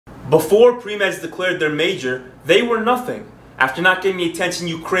Before pre-meds declared their major, they were nothing. After not getting the attention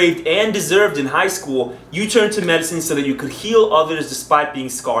you craved and deserved in high school, you turned to medicine so that you could heal others despite being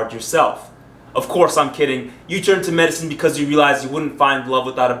scarred yourself. Of course, I'm kidding. You turned to medicine because you realized you wouldn't find love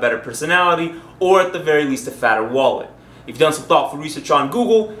without a better personality, or at the very least a fatter wallet. You've done some thoughtful research on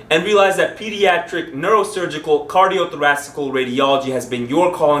Google and realized that pediatric, neurosurgical, cardiothoracical radiology has been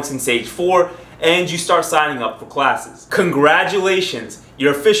your calling since age 4, and you start signing up for classes. Congratulations!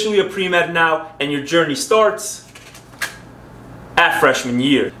 You're officially a pre-med now, and your journey starts at freshman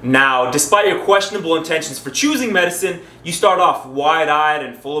year. Now, despite your questionable intentions for choosing medicine, you start off wide-eyed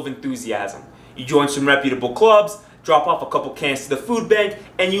and full of enthusiasm. You join some reputable clubs, drop off a couple cans to the food bank,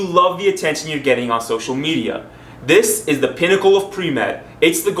 and you love the attention you're getting on social media. This is the pinnacle of pre-med.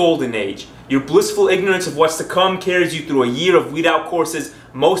 It's the golden age. Your blissful ignorance of what's to come carries you through a year of weed-out courses,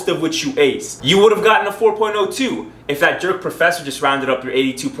 most of which you ace. You would have gotten a 4.02 if that jerk professor just rounded up your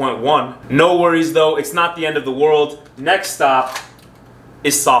 82.1. No worries though, it's not the end of the world. Next stop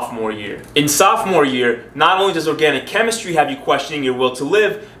is sophomore year. In sophomore year, not only does organic chemistry have you questioning your will to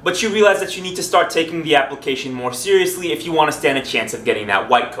live, but you realize that you need to start taking the application more seriously if you want to stand a chance of getting that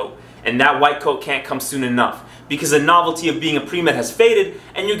white coat. And that white coat can't come soon enough, because the novelty of being a pre-med has faded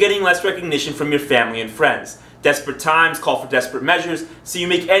and you're getting less recognition from your family and friends. Desperate times call for desperate measures, so you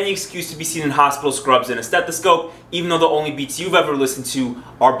make any excuse to be seen in hospital scrubs and a stethoscope, even though the only beats you've ever listened to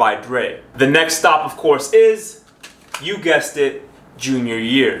are by Dre. The next stop, of course, is, you guessed it, junior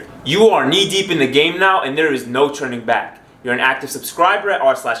year. You are knee-deep in the game now, and there is no turning back. You're an active subscriber at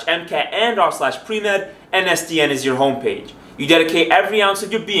r/MCAT and r/premed, and SDN is your homepage. You dedicate every ounce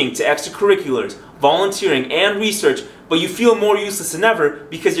of your being to extracurriculars, volunteering, and research, but you feel more useless than ever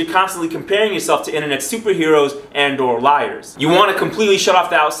because you're constantly comparing yourself to internet superheroes and/or liars. You want to completely shut off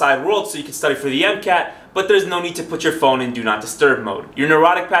the outside world so you can study for the MCAT, but there's no need to put your phone in Do Not Disturb mode. You're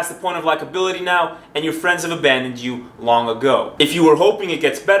neurotic past the point of likability now, and your friends have abandoned you long ago. If you were hoping it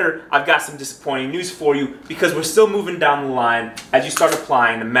gets better, I've got some disappointing news for you, because we're still moving down the line as you start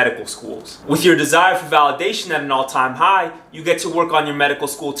applying to medical schools. With your desire for validation at an all-time high, you get to work on your medical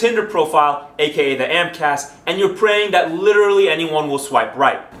school Tinder profile, aka the AMCAS, and you're praying that literally anyone will swipe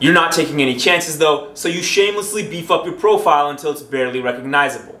right. You're not taking any chances though, so you shamelessly beef up your profile until it's barely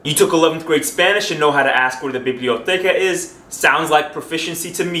recognizable. You took 11th grade Spanish and know how to ask where the biblioteca is. Sounds like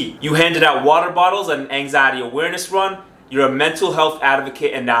proficiency to me. You handed out water bottles at an anxiety awareness run. You're a mental health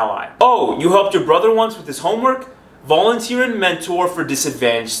advocate and ally. Oh, you helped your brother once with his homework? Volunteer and mentor for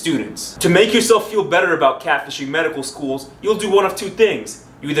disadvantaged students. To make yourself feel better about catfishing medical schools, you'll do one of two things.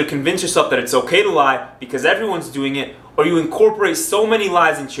 You either convince yourself that it's okay to lie because everyone's doing it, or you incorporate so many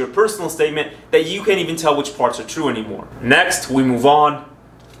lies into your personal statement that you can't even tell which parts are true anymore. Next, we move on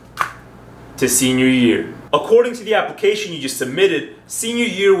to senior year. According to the application you just submitted, senior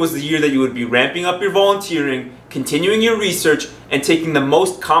year was the year that you would be ramping up your volunteering, continuing your research, and taking the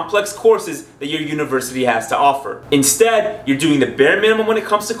most complex courses that your university has to offer. Instead, you're doing the bare minimum when it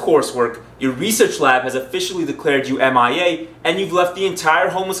comes to coursework, your research lab has officially declared you MIA, and you've left the entire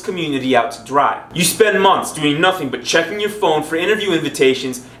homeless community out to dry. You spend months doing nothing but checking your phone for interview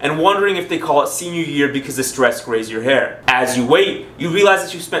invitations and wondering if they call it senior year because the stress grays your hair. As you wait, you realize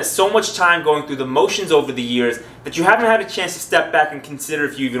that you've spent so much time going through the motions over the years that you haven't had a chance to step back and consider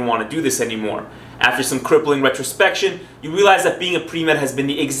if you even want to do this anymore. After some crippling retrospection, you realize that being a pre-med has been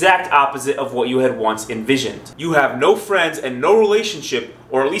the exact opposite of what you had once envisioned. You have no friends and no relationship,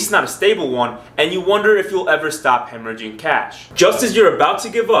 or at least not a stable one, and you wonder if you'll ever stop hemorrhaging cash. Just as you're about to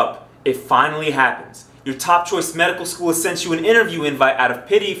give up, it finally happens. Your top choice medical school has sent you an interview invite out of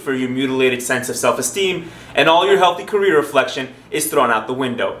pity for your mutilated sense of self-esteem, and all your healthy career reflection is thrown out the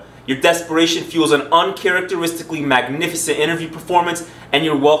window. Your desperation fuels an uncharacteristically magnificent interview performance, and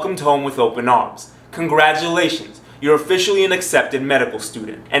you're welcomed home with open arms. Congratulations, you're officially an accepted medical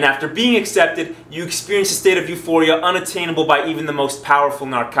student. And after being accepted, you experience a state of euphoria unattainable by even the most powerful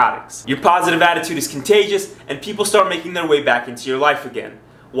narcotics. Your positive attitude is contagious, and people start making their way back into your life again.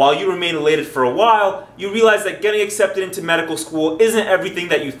 While you remain elated for a while, you realize that getting accepted into medical school isn't everything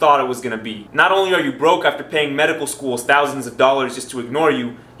that you thought it was going to be. Not only are you broke after paying medical schools thousands of dollars just to ignore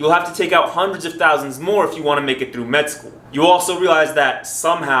you, you'll have to take out hundreds of thousands more if you want to make it through med school. You also realize that,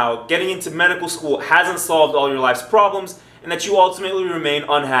 somehow, getting into medical school hasn't solved all your life's problems, and that you ultimately remain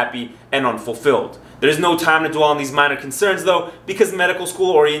unhappy and unfulfilled. There's no time to dwell on these minor concerns though, because medical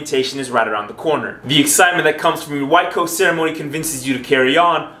school orientation is right around the corner. The excitement that comes from your white coat ceremony convinces you to carry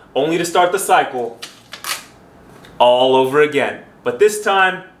on, only to start the cycle all over again. But this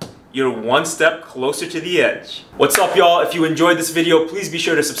time, you're one step closer to the edge. What's up y'all? If you enjoyed this video, please be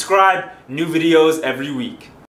sure to subscribe. New videos every week.